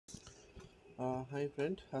Hi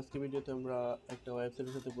friend, আজকে ভিডিওতে আমরা একটা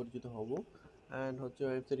ওয়েবসাইটের সাথে পরিচিত হব। অ্যান্ড হচ্ছে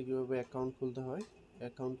ওয়েবসাইটে কীভাবে অ্যাকাউন্ট খুলতে হয়,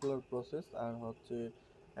 অ্যাকাউন্ট খোলার প্রসেস, আর হচ্ছে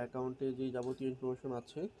অ্যাকাউন্টে যে যাবতীয় ইনফরমেশন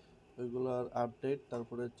আছে ওইগুলোর আপডেট,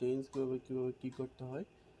 তারপরে চেঞ্জ কীভাবে কী করতে হয়,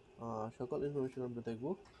 সকল ইনফরমেশন আমরা দেখব।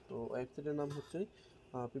 তো ওয়েবসাইটের নাম হচ্ছে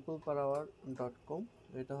peopleperhour.com।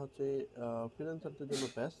 এটা হচ্ছে ফ্রিল্যান্সারদের জন্য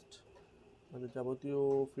বেস্ট, মানে যাবতীয়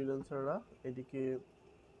ফ্রিল্যান্সাররা এদিকে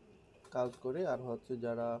কাজ করে, আর হচ্ছে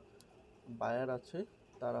যারা বায়ার আছে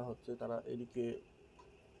তারা এদিক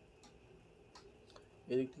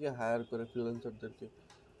থেকে হায়ার করে ফ্রিল্যান্সারদেরকে।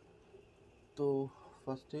 তো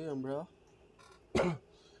ফার্স্টে আমরা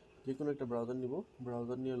যে কোনো একটা ব্রাউজার নিব,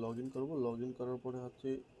 ব্রাউজার নিয়ে লগ ইন করবো। লগ ইন করার পরে হচ্ছে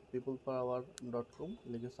peopleperhour.com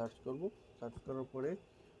লিখে সার্চ করব। সার্চ করার পরে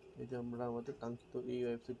এই যে আমরা আমাদের কাঙ্ক্ষিত এই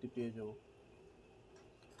ওয়েবসাইটটি পেয়ে যাব।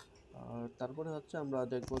 আর তারপরে হচ্ছে আমরা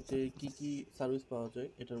দেখবো যে কি কি সার্ভিস পাওয়া যায়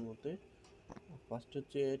এটার মধ্যে। ফার্স্ট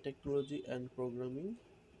হচ্ছে টেকনোলজি অ্যান্ড প্রোগ্রামিং।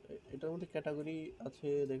 এটার মধ্যে ক্যাটাগরি আছে,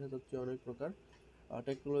 দেখা যাচ্ছে অনেক প্রকার।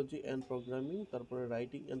 টেকনোলজি অ্যান্ড প্রোগ্রামিং, তারপরে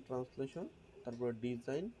রাইটিং অ্যান্ড ট্রান্সলেশন, তারপরে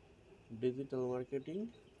design, digital marketing,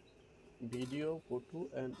 video, photo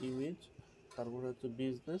and image, তারপরে হচ্ছে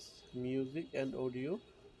বিজনেস, মিউজিক অ্যান্ড অডিও,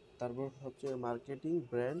 তারপর হচ্ছে মার্কেটিং,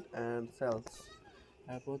 ব্র্যান্ড অ্যান্ড সেলস,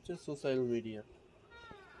 তারপর হচ্ছে সোশ্যাল মিডিয়া।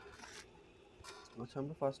 আচ্ছা,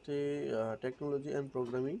 আমরা ফার্স্টে টেকনোলজি অ্যান্ড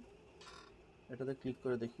প্রোগ্রামিং এটাতে ক্লিক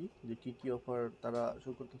করে দেখি যে কী কী অফার তারা শো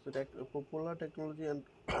করতেছে। Popular technology and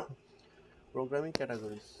programming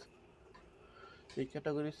categories. এই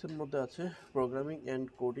ক্যাটাগরিজের মধ্যে আছে প্রোগ্রামিং অ্যান্ড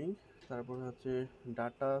কোডিং, তারপরে হচ্ছে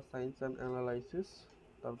ডাটা সায়েন্স অ্যান্ড অ্যানালাইসিস,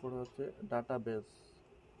 তারপরে হচ্ছে ডাটাবেস,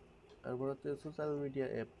 তারপরে হচ্ছে সোশ্যাল মিডিয়া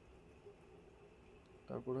অ্যাপ,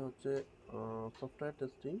 তারপরে হচ্ছে সফটওয়্যার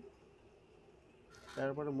টেস্টিং,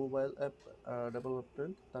 তারপরে মোবাইল অ্যাপ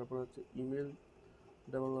ডেভেলপমেন্ট, তারপরে হচ্ছে ইমেল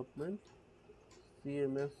ডেভেলপমেন্ট,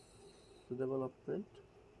 সিএমএস ডেভেলপমেন্ট,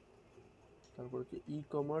 তারপরে হচ্ছে ই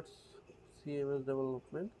কমার্স সিএমএস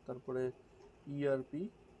ডেভেলপমেন্ট, তারপরে ইআরপি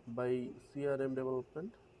বাই সিআরএম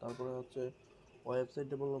ডেভেলপমেন্ট, তারপরে হচ্ছে ওয়েবসাইট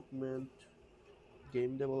ডেভেলপমেন্ট,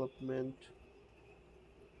 গেম ডেভেলপমেন্ট,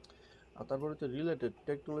 আর তারপরে হচ্ছে related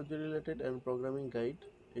technology related and programming guide.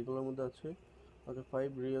 এগুলোর মধ্যে আছে আচ্ছা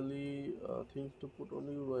 5 really things to put on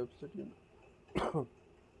your website in.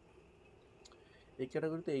 এই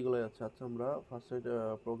ক্যাটাগরিতে এইগুলোই আছে। আচ্ছা, আমরা ফার্স্টে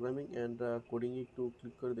প্রোগ্রামিং অ্যান্ড কোডিং একটু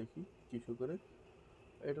ক্লিক করে দেখি কিছু করে।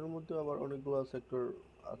 এটার মধ্যে আবার অনেকগুলো সেক্টর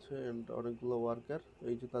আছে অ্যান্ড অনেকগুলো ওয়ার্কার,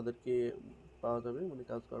 এই যে তাদেরকে পাওয়া যাবে মানে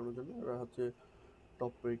কাজ করানোর জন্য। ওরা হচ্ছে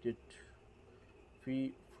top rated free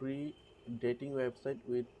free dating website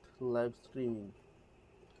with live streaming,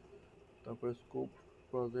 তারপরে স্কোপ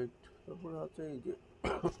প্রজেক্ট, তারপরে হচ্ছে এই যে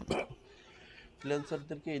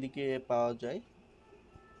ফ্রিল্যান্সারদেরকে এদিকে পাওয়া যায়।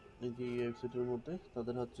 এই যে ওয়েবসাইটের মধ্যে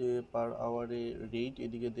তাদের হচ্ছে পার আওয়ারে রেট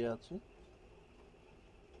এদিকে দেওয়া আছে।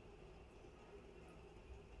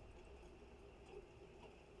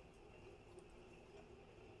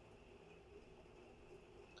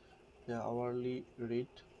 আওয়ারলি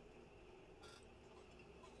রেট,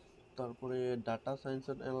 তারপরে ডাটা সায়েন্স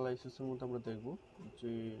অ্যান্ড অ্যানালাইসিসের মধ্যে আমরা দেখব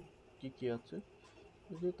যে কি কি আছে।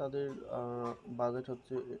 এই যে তাদের বাজেট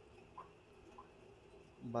হচ্ছে,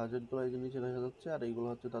 বাজেটগুলো এই যে নিচে দেখা যাচ্ছে, আর এইগুলো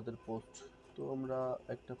হচ্ছে তাদের পোস্ট। তো আমরা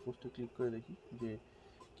একটা পোস্টে ক্লিক করে দেখি যে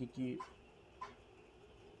কি কি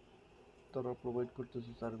তারা প্রোভাইড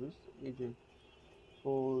করতেছে সার্ভিস। এই যে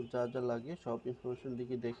ও যা যা লাগে সব ইনফরমেশন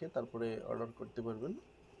দিকে দেখে তারপরে অর্ডার করতে পারবেন।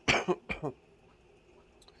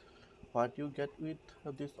 What you get with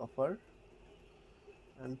this offer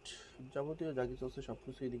and যাবতীয় যা কিছু আছে সব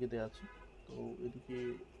কিছু এদিকে দেওয়া আছে। তো এদিকে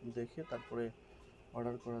দেখে তারপরে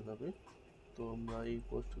অর্ডার করা যাবে। তো আমরা এই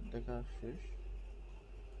পোস্ট দেখা শেষ,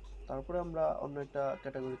 তারপরে আমরা অন্য একটা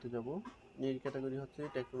ক্যাটাগরিতে যাব। এই ক্যাটাগরি হচ্ছে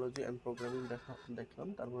টেকনোলজি অ্যান্ড প্রোগ্রামিং দেখলাম।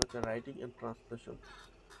 তারপর হচ্ছে writing and translation.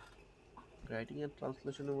 Writing and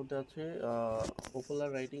ট্রান্সলেশনের মধ্যে আছে popular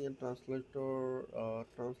writing and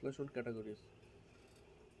translation categories,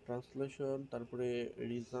 translation, তারপরে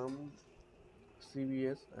resume,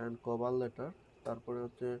 CBS and cover letter, তারপরে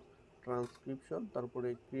হচ্ছে ট্রান্সক্রিপশন, তারপরে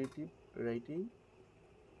ক্রিয়েটিভ রাইটিং,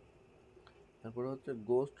 তারপরে হচ্ছে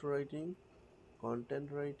গোস্ট রাইটিং, কন্টেন্ট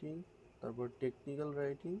রাইটিং, তারপর technical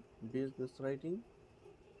writing, business writing,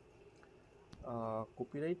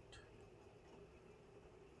 copyright,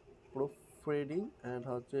 proof reading and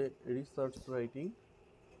হচ্ছে রিসার্চ রাইটিং,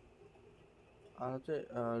 আর হচ্ছে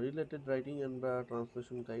related writing and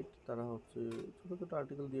translation guide. তারা হচ্ছে ছোটো ছোটো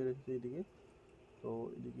আর্টিকেল দিয়ে রেখেছে এদিকে। তো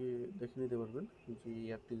এদিকে দেখে নিতে পারবেন যে এই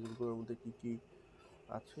আর্টিকেলগুলোর মধ্যে কী কী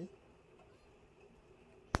আছে।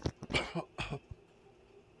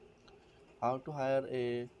 How to higher a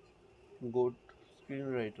good screen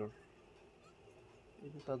writer. এই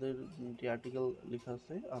যে তাদের যে আর্টিকেল লেখা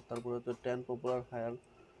আছে, আর তারপরে হচ্ছে 10 পপুলার হায়ার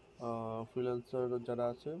ফ্রিল্যান্সার যারা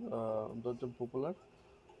আছে, 10জন পপুলার,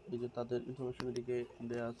 এই যে তাদের ইনফরমেশন এদিকে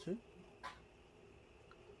দেওয়া আছে।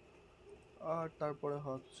 আর তারপরে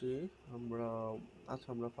হচ্ছে আমরা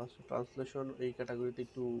আমরা ফার্স্ট ট্রান্সলেশন এই ক্যাটাগরিতে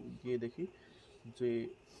একটু গিয়ে দেখি যে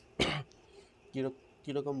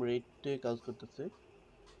কীরকম রেটে কাজ করতেছে।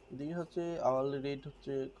 এদিকে হচ্ছে আওয়ারলি রেট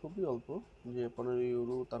হচ্ছে খুবই অল্প, যে 15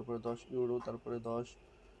 ইউরো, তারপরে 10 ইউরো, তারপরে 10,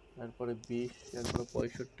 এরপরে 20, এরপরে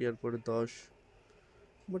 65, এরপরে 10,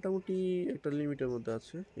 মোটামুটি একটা লিমিটের মধ্যে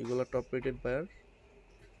আছে। এগুলো টপ রেটেড বায়ার।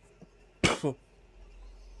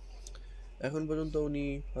 এখন পর্যন্ত উনি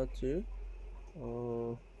হচ্ছে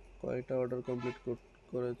কয়টা অর্ডার কমপ্লিট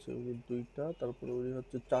করেছে, উনি 2টা, তারপরে উনি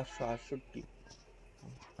হচ্ছে 468।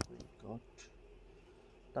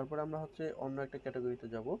 তারপরে আমরা হচ্ছে অন্য একটা ক্যাটাগরিতে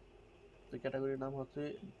যাব। তো ক্যাটাগরির নাম হচ্ছে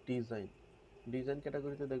ডিজাইন। ডিজাইন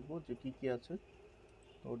ক্যাটাগরিতে দেখব যে কি কি আছে।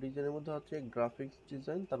 তো ডিজাইনের মধ্যে হচ্ছে গ্রাফিক্স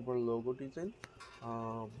ডিজাইন, তারপর logo design,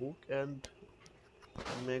 book and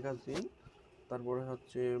magazine, তারপরে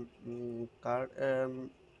হচ্ছে কার্ড অ্যান্ড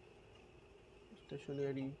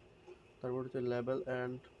স্টেশনারি, তারপর হচ্ছে লেবেল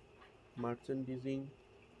অ্যান্ড মার্চেন্ডিজিং,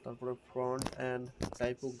 তারপরে ফ্রন্ট অ্যান্ড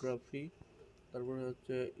টাইপোগ্রাফি, তারপরে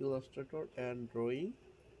হচ্ছে Illustrator and drawing,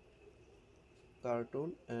 cartoon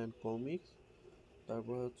and comics,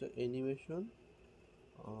 তারপরে হচ্ছে অ্যানিমেশন,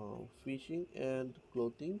 ফিশিং অ্যান্ড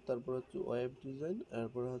ক্লোথিং, তারপর হচ্ছে ওয়েব ডিজাইন,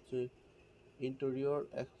 এরপরে হচ্ছে ইন্টেরিয়র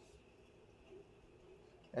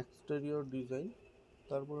এক্সটেরিয়র ডিজাইন,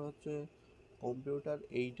 তারপর হচ্ছে কম্পিউটার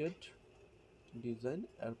এইডেড ডিজাইন,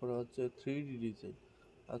 এরপরে হচ্ছে 3D ডিজাইন।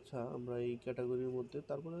 আচ্ছা, আমরা এই ক্যাটাগরির মধ্যে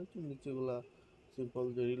তারপরে হচ্ছে নিচেগুলা সিম্পল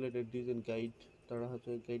যে রিলেটেড ডিজাইন গাইড, তারা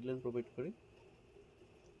হচ্ছে গাইডলাইন প্রোভাইড করে।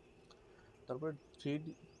 তারপরে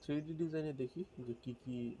থ্রি ডি ডিজাইনে দেখি যে কি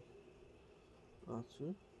কি আছে।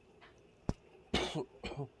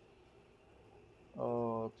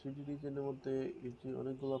 3D ডিজাইনের মধ্যে এই যে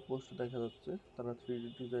অনেকগুলো পোস্ট দেখা যাচ্ছে, তারা 3D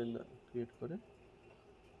ডিজাইন ক্রিয়েট করে।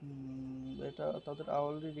 এটা তাদের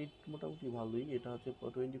আওয়ারলি রেট মোটামুটি ভালোই। এটা হচ্ছে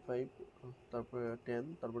 25, তারপরে 10,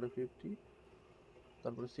 তারপরে 50,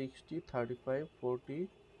 তারপরে 60, 35, 40,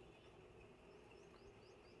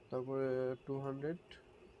 তারপরে 200।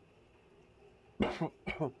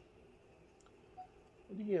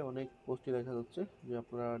 এদিকে অনেক পোস্টই দেখা যাচ্ছে, যে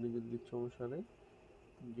আপনারা নিজেদের ইচ্ছা অনুসারে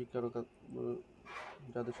যে কারো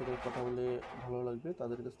যাদের সাথে কথা বলে ভালো লাগবে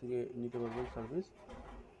তাদের কাছ থেকে নিতে পারবেন সার্ভিস।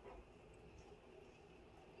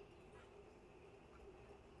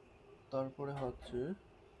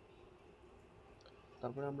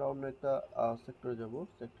 তারপরে আমরা অন্য একটা সেক্টরে যাব।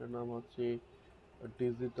 সেক্টরের নাম হচ্ছে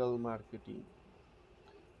ডিজিটাল মার্কেটিং।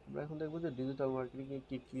 আমরা এখন দেখবো যে ডিজিটাল মার্কেটিং এ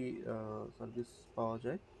কি কি সার্ভিস পাওয়া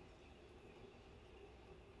যায়।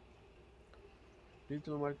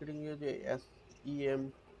 ডিজিটাল মার্কেটিং এ যে SEM,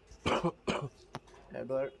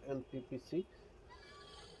 অ্যাডওয়ার্ড এন্ড PPC,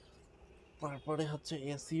 তারপরে হচ্ছে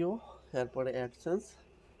SEO, এরপরে অ্যাডসেন্স,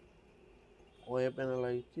 ওয়েব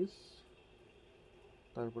অ্যানালাইসিস,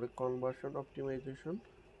 তারপরে conversion optimisation,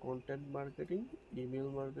 content marketing, email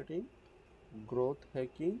marketing, growth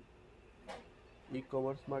hacking,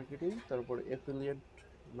 e-commerce marketing, তারপরে অ্যাফিলিয়েট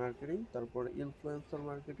মার্কেটিং, তারপরে ইনফ্লুয়েন্সার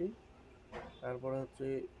মার্কেটিং, তারপরে হচ্ছে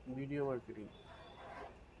ভিডিও মার্কেটিং,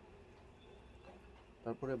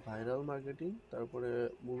 তারপরে ভাইরাল মার্কেটিং, তারপরে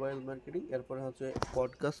মোবাইল মার্কেটিং, এরপরে হচ্ছে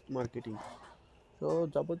পডকাস্ট মার্কেটিং। তো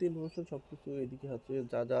যাবতীয় ইনফরমেশন সবকিছু এদিকে আছে,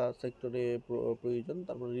 যা যা সেক্টরে প্রয়োজন,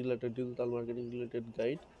 তারপরে related digital marketing related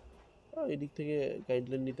guide, এদিক থেকে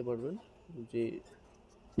গাইডলাইন নিতে পারবেন যে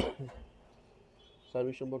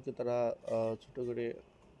সার্ভিস সম্পর্কে তারা ছোট করে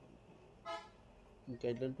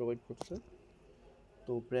গাইডলাইন প্রোভাইড করছে।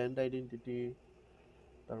 তো ব্র্যান্ড আইডেন্টিটি,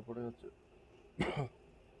 তারপরে হচ্ছে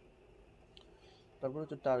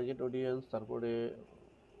টার্গেট অডিয়েন্স, তারপরে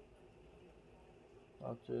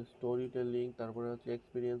হচ্ছে স্টোরি টেলিং, তারপরে হচ্ছে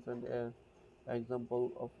experience and example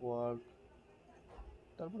of work,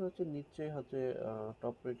 তারপরে হচ্ছে নিচে হচ্ছে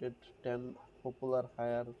top rated 10 popular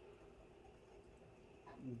higher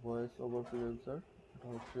voice over freelancer. এটা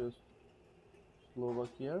হচ্ছে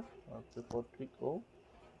স্লোভাকিয়ার হচ্ছে পট্রিক ও,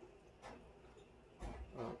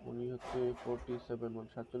 উনি হচ্ছে 47, মানে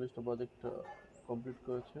 47টা প্রজেক্ট কমপ্লিট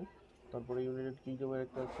করেছে। তারপরে ইউনাইটেড কিংডমের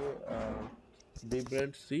একটা আছে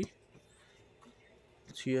brand C,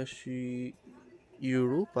 86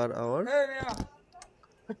 euro per hour.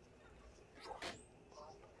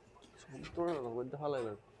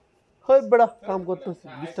 হয় বড়া কাম করতেছি,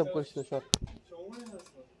 ডিস্টার্ব করিস না সব।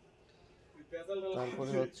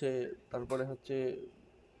 তারপরে হচ্ছে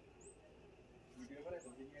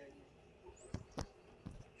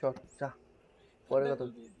সব চা পরে কথা।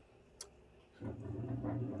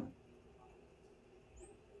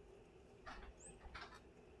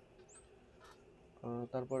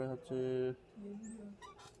 তারপরে হচ্ছে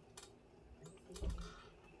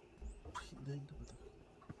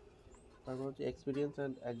experience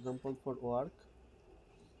and example for work.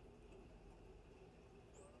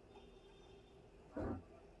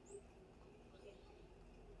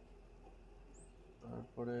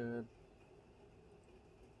 তারপরে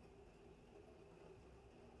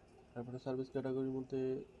তারপরে সার্ভিস ক্যাটাগরির মধ্যে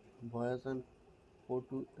voice and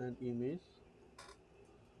photo and image,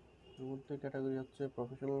 এর মধ্যে ক্যাটাগরি হচ্ছে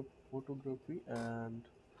professional photography and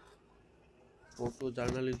photo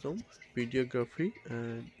journalism, videography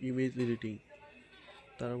and image editing.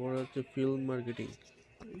 তারপরে হচ্ছে ফিল্ম মার্কেটিং।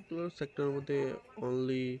 এইগুলো সেক্টরের মধ্যে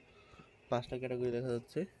অনলি 5টা ক্যাটাগরি দেখা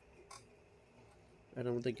যাচ্ছে, এর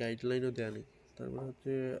মধ্যে গাইডলাইনও দেওয়া নেই। তারপরে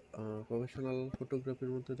হচ্ছে প্রফেশনাল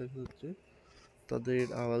ফটোগ্রাফির মধ্যে দেখা যাচ্ছে তাদের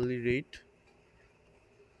আওয়ারলি রেট,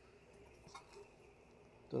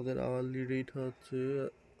 হচ্ছে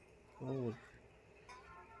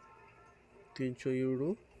 300 ইউরো,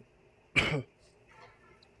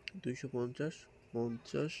 250,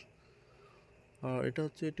 50, আর এটা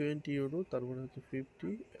হচ্ছে 20 ইউরো, তারপরে হচ্ছে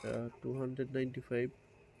 50, 295।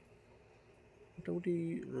 মোটামুটি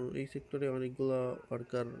এই সেক্টরে অনেকগুলা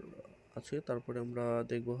ওয়ার্কার আছে। তারপরে আমরা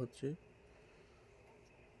দেখব হচ্ছে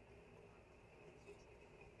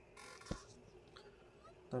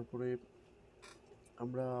তারপরে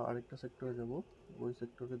আমরা আরেকটা সেক্টরে যাব, ওই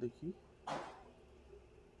সেক্টরে দেখি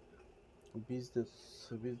বিজনেস।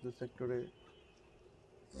 সেক্টরে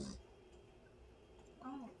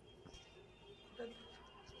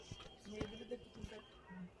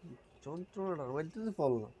যন্ত্রণাটা বাড়িতে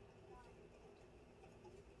ফল না।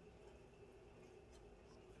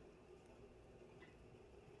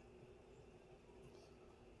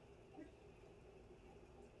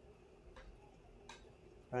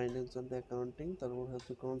 ফাইন্যান্স অ্যান্ড অ্যাকাউন্টিং, তারপরে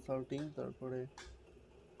হচ্ছে কনসাল্টিং, তারপরে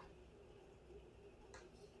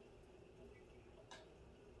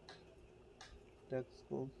tax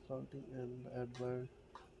consulting and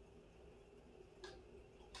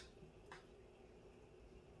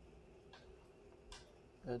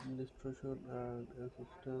administration and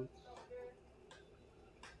assistance,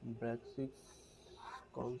 Brexit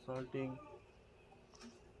consulting।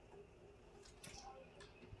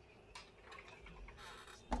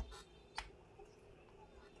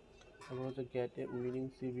 তারপর হচ্ছে get a winning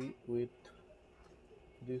CV with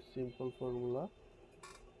this simple formula,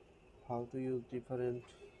 how to use different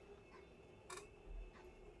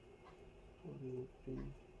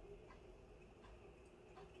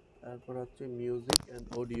তারপর হচ্ছে মিউজিক অ্যান্ড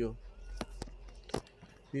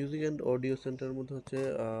অডিও সেন্টারের মধ্যে হচ্ছে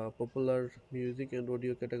popular music and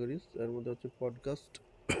audio categories, এর মধ্যে হচ্ছে পডকাস্ট,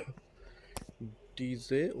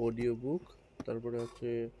 ডিজে, অডিও বুক, তারপরে হচ্ছে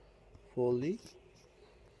ফোলি,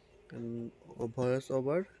 voice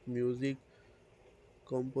over, music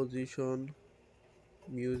composition,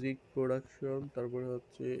 music production, তারপরে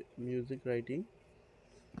হচ্ছে মিউজিক রাইটিং,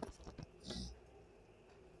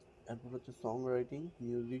 তারপর হচ্ছে সং রাইটিং,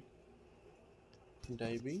 মিউজিক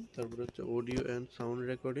ডাইভিং, তারপর হচ্ছে অডিও অ্যান্ড সাউন্ড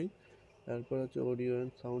রেকর্ডিং, তারপর হচ্ছে audio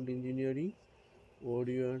and sound engineering,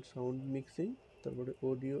 audio and sound mixing, তারপরে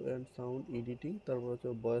অডিও অ্যান্ড সাউন্ড এডিটিং, তারপর হচ্ছে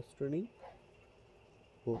voice training,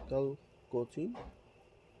 vocal coaching,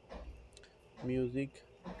 music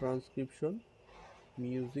transcription,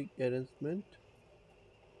 music arrangement,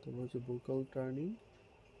 তারপর হচ্ছে ভোকাল টার্নিং,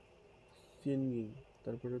 সিঙ্গিং,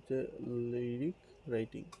 তারপর হচ্ছে lyric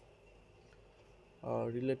writing,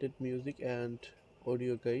 related music and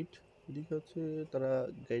audio guide. এদিকে হচ্ছে তারা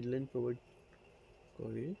গাইডলাইন প্রোভাইড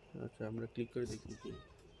করে। আচ্ছা, আমরা ক্লিক করে দেখি যে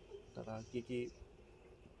তারা কি কি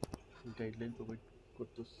গাইডলাইন প্রোভাইড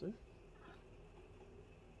করতেছে।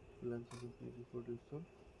 প্রডিউসার,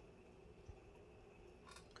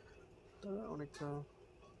 তারা অনেকটা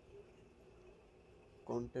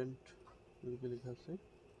কন্টেন্ট লেখা আছে।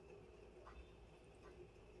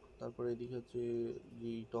 তারপরে এদিকে হচ্ছে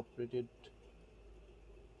যে টপ রেটেড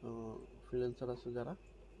ফ্রিল্যান্সার আছে যারা,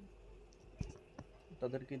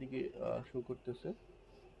 তাদেরকে এদিকে শো করতেছে।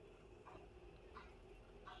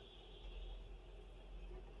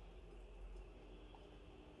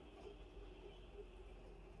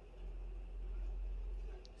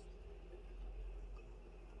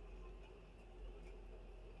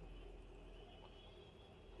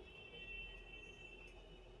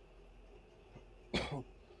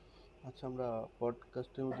 আচ্ছা, আমরা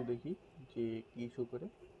পডকাস্টের মধ্যে দেখি যে কি শো করে।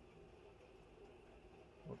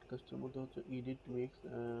 পডকাস্টের মধ্যে হচ্ছে edit, mix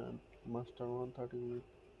and master 130 minute.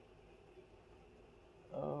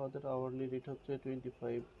 ওদের আওয়ারলি রেট হচ্ছে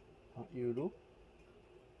 25 euro.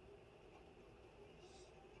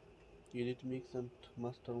 Edit, mix and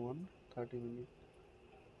master 130 minute.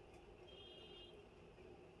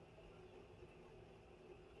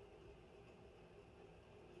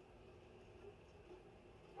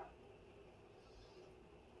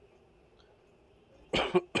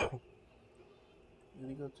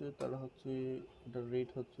 এদিকে হচ্ছে তারা হচ্ছে এটার রেট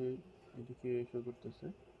হচ্ছে এদিকে শো করতেছে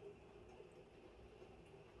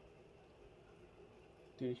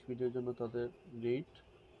 30 মিনিটের জন্য তাদের রেট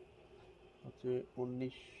হচ্ছে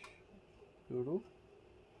 19 ইউরো।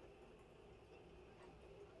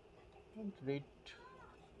 রেট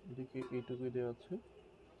এদিকে এইটুকুই দেওয়া আছে।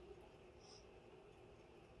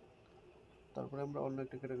 তারপরে আমরা অন্য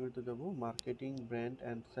একটা ক্যাটাগরিতে যাব, marketing, brand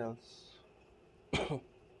and sales.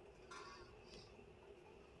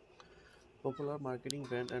 Popular marketing,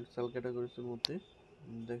 brand and sell ক্যাটাগরিজের মধ্যে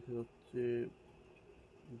দেখা যাচ্ছে,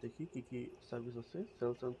 দেখি কি কি সার্ভিস আছে।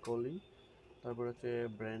 সেলস অ্যান্ড কলিং, তারপর হচ্ছে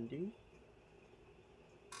ব্র্যান্ডিং,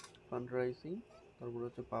 ফান্ডরাইজিং, তারপর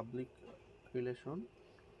হচ্ছে public relation,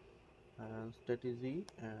 strategy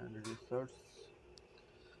and research,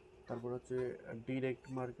 তারপর হচ্ছে direct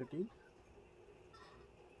marketing,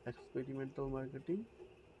 experimental marketing,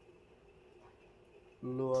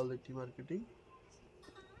 লোয়ালিটি marketing,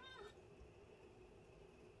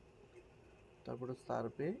 তারপরে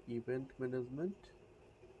সার্ভে, ইভেন্ট ম্যানেজমেন্ট,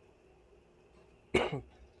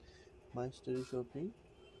 মাইস্টারি শপিং,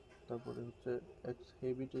 তারপরে হচ্ছে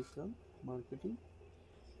এক্সহেবিটেশন marketing,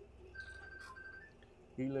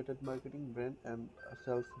 related marketing, brand and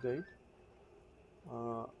sales guide,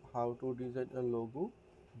 how to design a logo,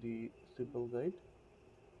 the simple guide।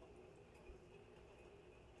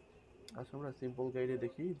 আচ্ছা, আমরা simple গাইডে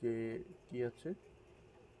দেখি যে কি আছে।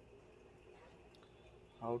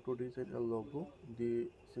 How to design a logo, the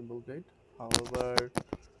simple guide। however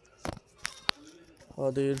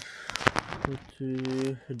ওদের হচ্ছে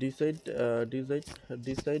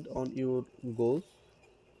ডিসাইড অন ইউর গোলস,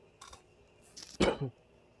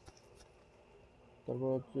 তারপর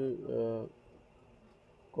হচ্ছে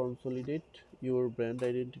consolidate your brand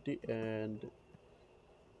identity and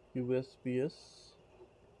USPS,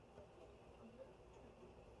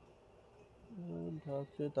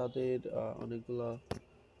 হচ্ছে তাদের অনেকগুলা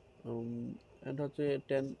and হচ্ছে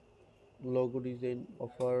 10 logo design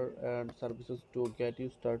offer and services to get you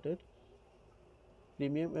started,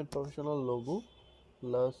 premium and professional logo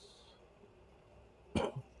plus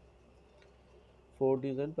 4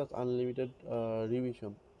 design plus unlimited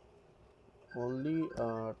revision, only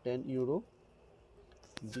 10 euro,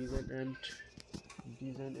 design and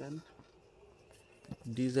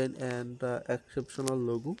design and exceptional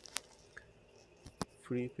logo,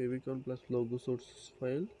 free favicon plus logo source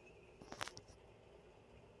file,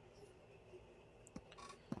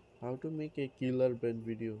 how to make a killer brand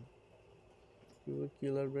video, কিভাবে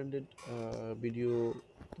কিলার branded video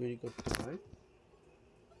তৈরি করতে হয়।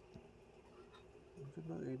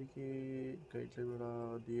 জন্য এদিকে guideline ওরা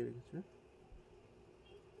দিয়ে রেখেছে,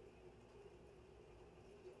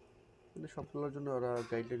 মানে সবগুলোর জন্য ওরা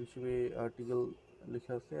গাইডলাইন হিসেবে আর্টিকেল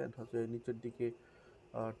লেখা আছে। অ্যান্ড হচ্ছে নিচের দিকে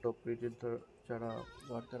টপ রেটেড যারা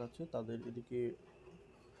ওয়ার্কার আছে তাদের এদিকে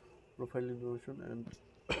প্রোফাইল ইনফরমেশন অ্যান্ড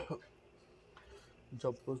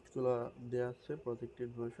জব পোস্টগুলো দেওয়া আছে, project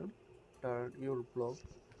information, turn your blog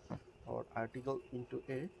or article into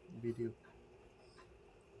a video।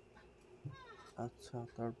 আচ্ছা,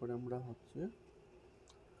 তারপরে আমরা হচ্ছে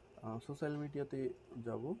সোশ্যাল মিডিয়াতে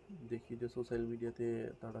যাব, দেখি যে সোশ্যাল মিডিয়াতে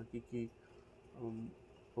তারা কি কি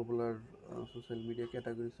পপুলার সোশ্যাল মিডিয়া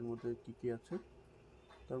ক্যাটাগরিজের মধ্যে কি কি আছে।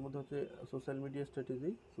 তার মধ্যে হচ্ছে social media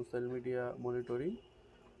strategy, social media monitoring,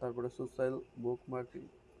 তারপরে সোশ্যাল বুক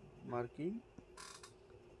মার্কিং,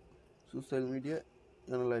 সোশ্যাল মিডিয়া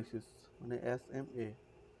অ্যানালাইসিস মানে SMA,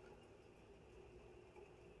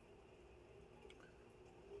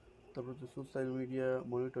 তারপর হচ্ছে সোশ্যাল মিডিয়া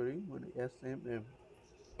মনিটরিং মানে SMM,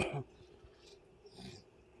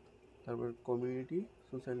 তারপর community,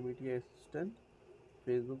 social media assistant,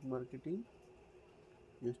 Facebook marketing,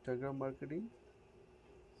 Instagram marketing,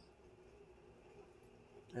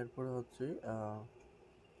 এরপরে হচ্ছে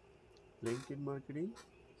LinkedIn marketing,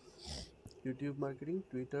 YouTube marketing,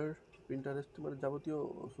 Twitter, Pinterest, মানে যাবতীয়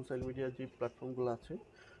সোশ্যাল মিডিয়ার যে প্ল্যাটফর্মগুলো আছে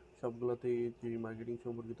সবগুলোতেই যে মার্কেটিং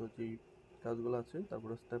সম্পর্কিত যে কাজগুলো আছে।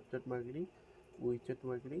 তারপরে স্ন্যাপচ্যাট মার্কেটিং, উইচ্যাট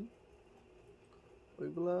মার্কেটিং,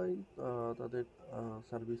 ওইগুলাই তাদের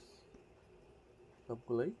সার্ভিস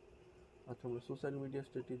সবগুলাই। আচ্ছা, আমরা সোশ্যাল মিডিয়া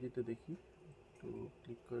স্ট্র্যাটেজিতে দেখি, একটু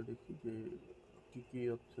ক্লিক করে দেখি যে কী কী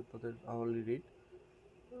হচ্ছে তাদের আওয়ারলি রেট।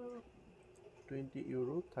 20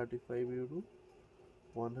 euro, 35 euro,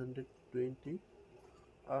 120।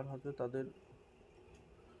 আর হচ্ছে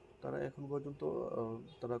তারা এখন পর্যন্ত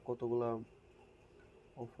তারা কতগুলা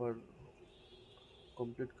অফার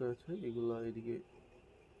কমপ্লিট করেছে এগুলা এদিকে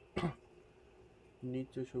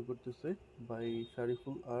নিচে শো করতেছে। বাই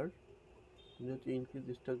শারিফুল আর, তিনি হচ্ছে ইনক্রিজ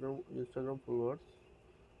ইনস্টাগ্রাম ফলোয়ার্স,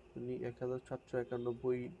 তিনি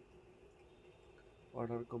 1791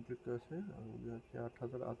 অর্ডার কমপ্লিট করেছে আমাদের আছে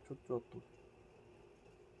 8,874।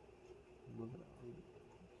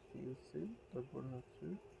 তারপরে হচ্ছে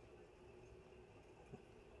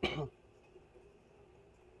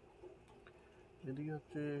এদিকে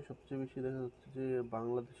হচ্ছে সবচেয়ে বেশি দেখা যাচ্ছে যে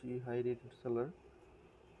Bangladeshi high rated seller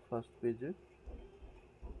first পেজে,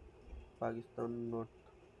 পাকিস্তান নর্থ,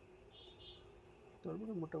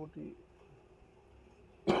 তারপরে মোটামুটি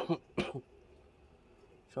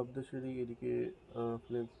সব দেশেরই এদিকে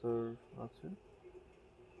ফ্রিল্যান্সার আছে।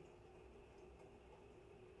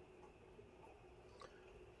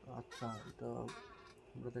 আচ্ছা, এটা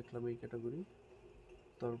আমরা দেখলাম এই ক্যাটাগরি।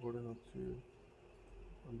 তারপরে হচ্ছে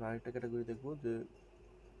আমরা আরেকটা ক্যাটাগরি দেখবো যে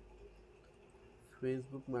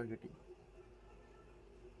ফেসবুক মার্কেটিং।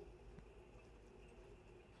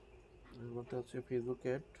 এর মধ্যে হচ্ছে Facebook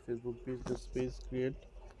ad, Facebook business page create,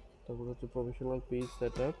 তারপর হচ্ছে professional page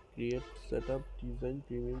set up, create, set up, design,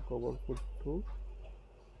 premium cover photo.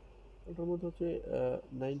 এটার মধ্যে হচ্ছে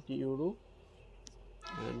 90 ইউরো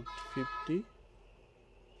অ্যান্ড 50,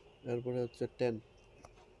 এরপরে হচ্ছে 10।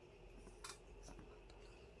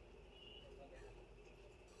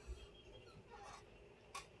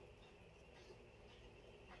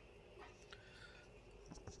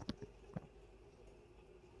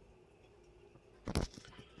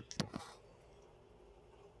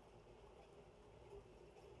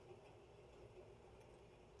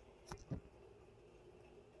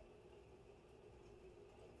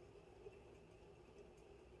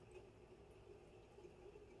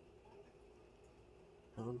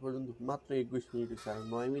 এখন পর্যন্ত মাত্র 21 মিনিট হচ্ছে, আর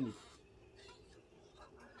 9 মিনিট।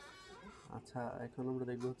 আচ্ছা, এখন আমরা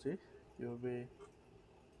দেখবো হচ্ছে কীভাবে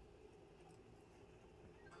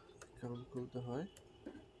অ্যাকাউন্ট খুলতে হয়।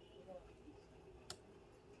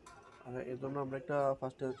 আর এর জন্য আমরা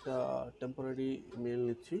ফার্স্টে একটা টেম্পোরারি মেল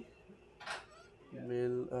নিচ্ছি।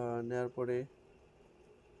 মেল নেওয়ার পরে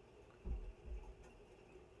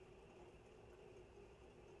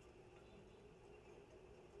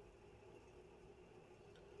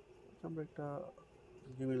আমরা একটা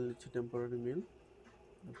জিমেল নিচ্ছি, temporary mail,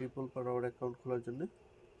 people per hour account খোলার জন্য।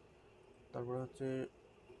 তারপরে হচ্ছে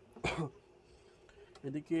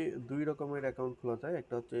এদিকে 2 রকমের অ্যাকাউন্ট খোলা যায়।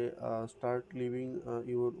 একটা হচ্ছে start living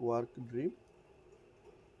your work dream.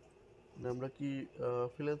 আমরা কি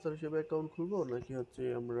ফ্রিল্যান্সার হিসেবে অ্যাকাউন্ট খুলবো, নাকি হচ্ছে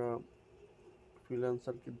আমরা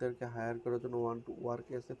ফ্রিল্যান্সারদেরকে হায়ার করার জন্য one to work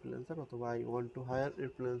S a freelancer, অথবা I want to higher a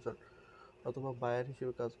freelancer, অথবা বায়ার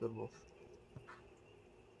হিসেবে কাজ করব।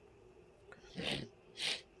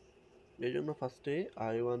 এই জন্য ফার্স্টে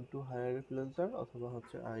I want to higher a freelancer অথবা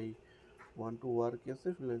হচ্ছে I want to work S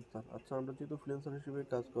a freelancer. আচ্ছা, আমরা যেহেতু ফ্রিল্যান্সার হিসেবে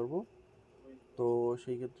কাজ করব, তো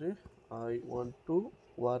সেই ক্ষেত্রে I want to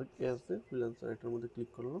work S a freelancer এটার মধ্যে ক্লিক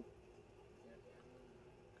করলাম।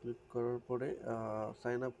 ক্লিক করার পরে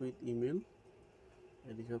সাইন আপ উইথ ইমেল,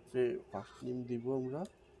 এদিকে হচ্ছে ফার্স্ট নেম দিব আমরা,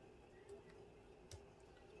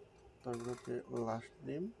 তারপর হচ্ছে লাস্ট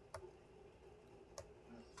নেম,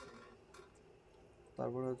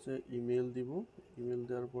 তারপরে হচ্ছে ইমেল দিব। ইমেল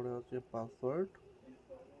দেওয়ার পরে হচ্ছে পাসওয়ার্ড।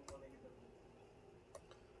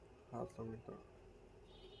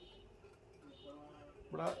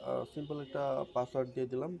 আমরা সিম্পল একটা পাসওয়ার্ড দিয়ে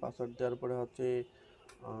দিলাম। পাসওয়ার্ড দেওয়ার পরে হচ্ছে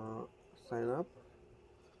সাইন আপ।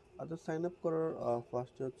 আচ্ছা, সাইন আপ করার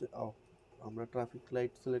ফার্স্টে হচ্ছে আমরা ট্রাফিক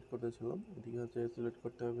লাইট সিলেক্ট করতেছিলাম, এদিকে হচ্ছে সিলেক্ট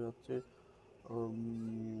করতে হবে হচ্ছে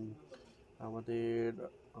আমাদের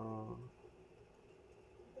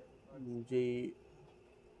যেই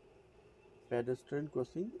প্যাডেস্ট্রিয়ান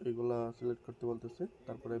ক্রসিং এগুলা সিলেক্ট করতে বলতেছে।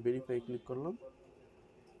 তারপরে ভেরিফাই ক্লিক করলাম।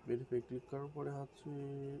 ভেরিফাই ক্লিক করার পরে হচ্ছে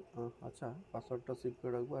আচ্ছা, পাসওয়ার্ডটা সেভ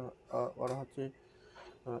করে রাখবো। আর ওরা হচ্ছে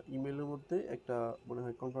ইমেলের মধ্যে একটা মনে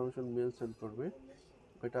হয় কনফার্মেশন মেল সেন্ড করবে,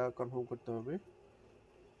 এটা কনফার্ম করতে হবে।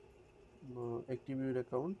 অ্যাক্টিভ ইউর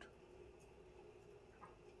অ্যাকাউন্ট,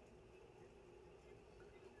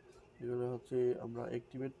 এগুলো হচ্ছে আমরা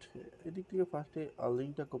অ্যাক্টিভেট। এদিক থেকে ফার্স্টে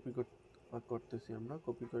লিঙ্কটা কপি করতেছি, আমরা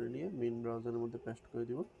কপি করে নিয়ে মেইন ব্রাউজারের মধ্যে পেস্ট করে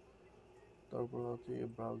দিব। তারপর হচ্ছে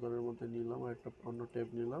ব্রাউজারের মধ্যে নিলাম, আর একটা অন্য ট্যাব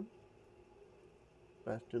নিলাম,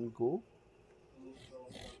 পেস্ট এন্ড গো।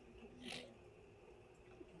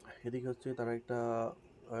 এদিকে হচ্ছে তারা একটা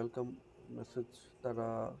ওয়েলকাম মেসেজ তারা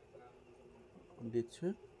দিচ্ছে,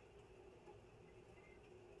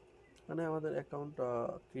 মানে আমাদের অ্যাকাউন্ট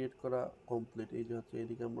ক্রিয়েট করা কমপ্লিট। এই যে হচ্ছে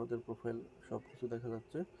এদিকে আমাদের প্রোফাইল সব কিছু দেখা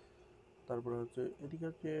যাচ্ছে। তারপরে হচ্ছে এদিকে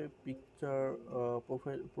হচ্ছে পিকচার,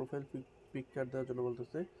 প্রোফাইল পিকচার দেওয়ার জন্য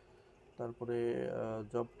বলতেছে। তারপরে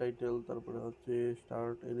জব টাইটেল, তারপরে হচ্ছে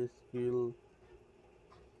স্টার্ট এনি স্কিল,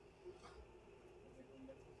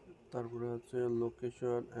 তারপরে হচ্ছে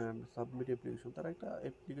লোকেশন অ্যান্ড সাবমিট অ্যাপ্লিকেশন। তারা একটা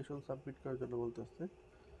অ্যাপ্লিকেশন সাবমিট করার জন্য বলতেছে।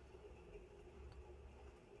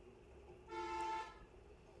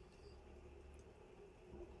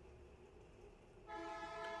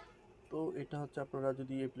 এটা হচ্ছে আপনারা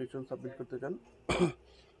যদি অ্যাপ্লিকেশন সাবমিট করতে চান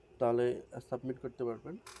তাহলে সাবমিট করতে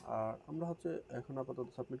পারবেন। আর আমরা হচ্ছে এখন আপাতত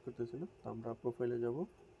সাবমিট করতেছি না, তো আমরা প্রোফাইলে যাব।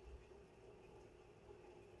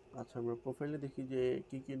 আচ্ছা, আমরা প্রোফাইলে দেখি যে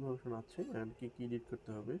কি কি ইনফরমেশন আছে অ্যান্ড কি কি এডিট করতে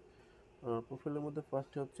হবে। প্রোফাইলের মধ্যে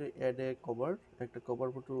ফার্স্টে হচ্ছে অ্যাড এ কভার, একটা কভার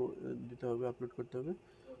ফটো দিতে হবে, আপলোড করতে হবে।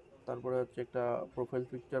 তারপরে হচ্ছে একটা প্রোফাইল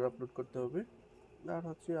পিকচার আপলোড করতে হবে। আর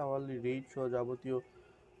হচ্ছে আওয়ারলি রেট সহ যাবতীয়।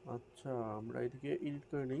 আচ্ছা, আমরা এদিকে এডিট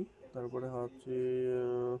করে নিই। তারপরে হচ্ছে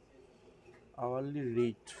আওয়ারলি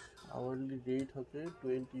রেট হচ্ছে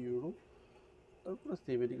 20 ইউরো। তারপরে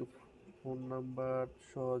সেভ, এদিকে ফোন নাম্বার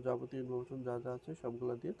সহ যাবতীয় ইনফরমেশন যা যা আছে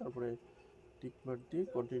সবগুলো দিয়ে তারপরে টিকমার্ক দিয়ে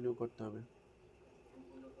কন্টিনিউ করতে হবে।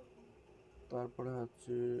 তারপরে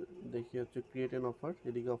হচ্ছে দেখি হচ্ছে ক্রিয়েট অ্যান অফার,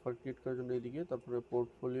 এদিকে অফার ক্রিয়েট করার জন্য এদিকে, তারপরে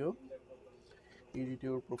পোর্টফোলিও, এডিট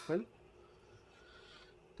ইউর প্রোফাইল।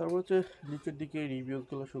 তারপর হচ্ছে নিচের দিকে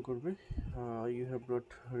রিভিউসগুলো শো করবে, you have not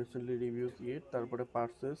recently reviews yet. তারপরে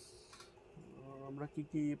পারচেস, আমরা কি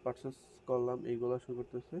কি পারচেস করলাম এইগুলো শো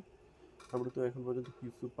করতেছে। আমরা তো এখন পর্যন্ত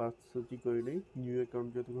কিছু পারচেসই করি নাই, নিউ অ্যাকাউন্ট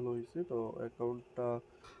যেহেতু হয়েছে, তো অ্যাকাউন্টটা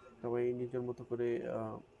সবাই নিজের মতো করে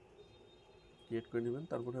ক্রিয়েট করে নেবেন।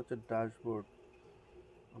 তারপরে হচ্ছে ড্যাশবোর্ড,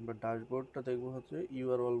 আমরা ড্যাশবোর্ডটা দেখবো হচ্ছে you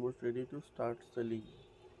R almost ready to start selling,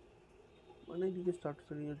 মানে এদিকে স্টার্ট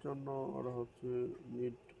সেলিং এর জন্য ওরা হচ্ছে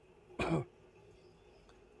নিড।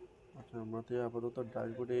 আচ্ছা, আমাদের আপাতত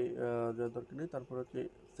ড্যাশবোর্ডে যাওয়ার দরকার নেই। তারপর হচ্ছে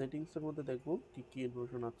সেটিংসের মধ্যে দেখবো কি কি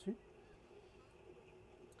ইনফরমেশন আছে।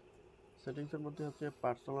 সেটিংসের মধ্যে হচ্ছে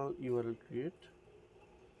পার্সোনাল ইউআরএল ক্রিয়েট।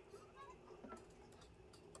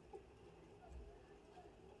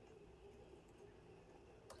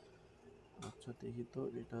 আচ্ছা দেখি তো,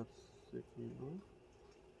 এটা হচ্ছে কি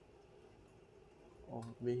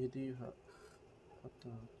মেহেদি। আচ্ছা,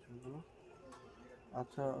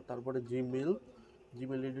 আচ্ছা, তারপরে জিমেল,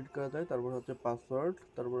 জিমেল এডিট করা যায়। তারপর হচ্ছে পাসওয়ার্ড,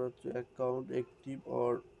 তারপর হচ্ছে account active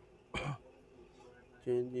or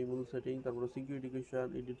change email setting, তারপরে সিকিউরিটি কোয়েশ্চেন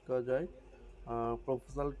এডিট করা যায়।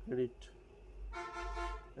 প্রফেশনাল ক্রেডিট,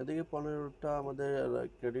 এদিকে 15টা আমাদের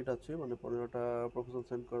ক্রেডিট আছে, মানে 15টা প্রপোজাল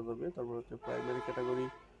সেন্ড করা যাবে। তারপর হচ্ছে primary category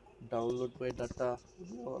download by data,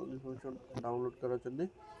 information download করার জন্য।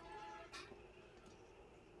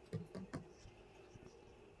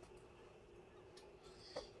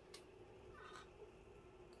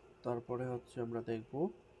 তারপরে হচ্ছে আমরা দেখব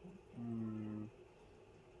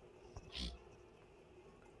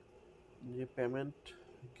যে পেমেন্ট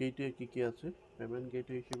গেটওয়ে কী কী আছে। পেমেন্ট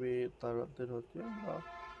গেটওয়ে হিসেবে তাদের হচ্ছে আমরা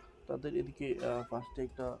তাদের এদিকে ফার্স্টে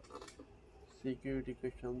একটা সিকিউরিটি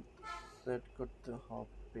কোয়েশ্চন সেট করতে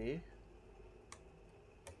হবে।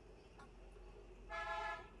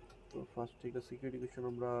 তো ফার্স্টে একটা সিকিউরিটি কোয়েশ্চন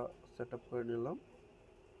আমরা সেট আপ করে নিলাম।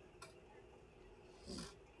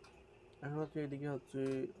 এখন হচ্ছে এদিকে হচ্ছে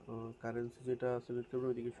কারেন্সি যেটা সিলেক্ট করবে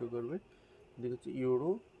ওইদিকে শো করবে। এদিকে হচ্ছে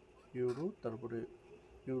ইউরো, তারপরে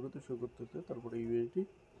ইউরোতে শো করতেছে, তারপরে ইউএসডি।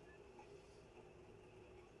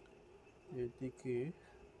 এদিকে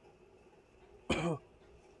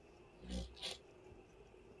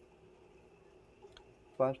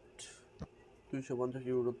ফার্স্ট 250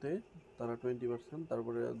 ইউরোতে তারা 20%,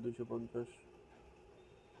 তারপরে 250।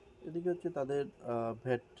 এদিকে হচ্ছে তাদের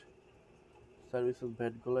ভ্যাট সার্ভিসেস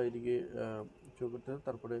ভ্যাটগুলো এদিকে শো করতে হবে।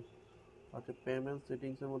 তারপরে আচ্ছা, পেমেন্ট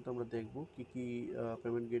সেটিংসের মধ্যে আমরা দেখব কি কি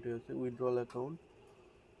পেমেন্ট গেটওয়ে আছে। উইথড্রল অ্যাকাউন্ট,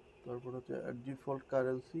 তারপর হচ্ছে ডিফল্ট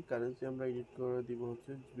কারেন্সি আমরা এডিট করে দিব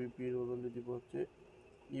হচ্ছে জিবিপির বদলে দিব হচ্ছে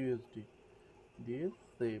ইউএসডি দিয়ে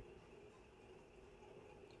সেভ।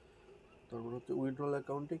 তারপর হচ্ছে উইথড্রল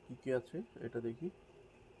অ্যাকাউন্টে কি কি আছে এটা দেখি।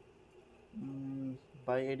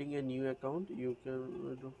 By adding a new account you can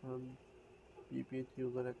withdraw from PPH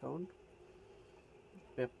user account,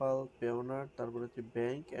 PayPal, Payoneer, তারপর হচ্ছে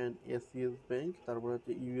ব্যাংক অ্যান্ড এসিএস ব্যাংক, তারপর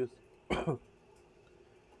হচ্ছে ইউএস।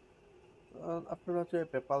 আপনারা হচ্ছে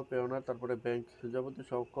পেপাল, পেওনার, তারপরে ব্যাংক যাবতীয়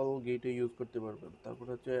সকল গেটে ইউজ করতে পারবেন। তারপর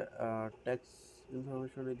হচ্ছে ট্যাক্স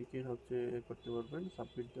ইনফরমেশন এদিকে হচ্ছে করতে পারবেন,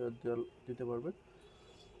 সাবমিট দিতে পারবেন।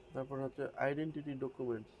 তারপর হচ্ছে আইডেন্টিটি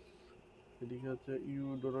ডকুমেন্টস, এদিকে হচ্ছে you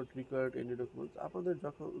do not required any documents, আপনাদের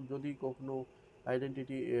যখন যদি কখনো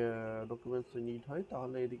আইডেন্টিটি ডকুমেন্টস নিড হয়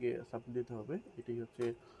তাহলে এদিকে সাবমিট দিতে হবে, এটি হচ্ছে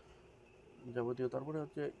যাবতীয়। তারপরে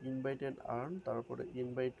হচ্ছে ইনভাইট অ্যান্ড আর্ন, তারপরে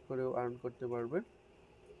ইনভাইট করেও আর্ন করতে পারবেন।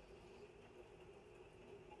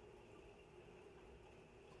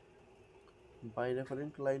 By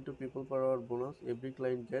referring client to Peopleperhour bonus, every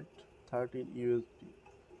client get 13 USD.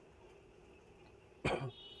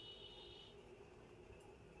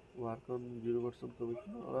 Work on 0%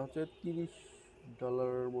 commission. ওরা হচ্ছে $30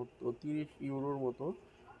 মতো, 30 ইউরোর মতো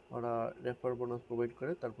ওরা রেফার বোনাস প্রোভাইড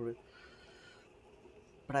করে। তারপরে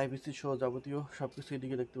প্রাইভেসি সহ যাবতীয় সব কিছু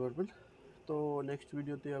এদিকে দেখতে পারবেন। তো নেক্সট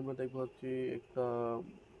ভিডিওতে আমরা দেখবো হচ্ছে একটা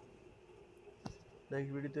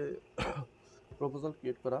নেক্সট ভিডিওতে প্রপোজাল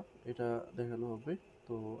ক্রিয়েট করা, এটা দেখানো হবে।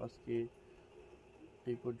 তো আজকে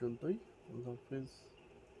এই পর্যন্তই। আল্লাহ হাফেজ।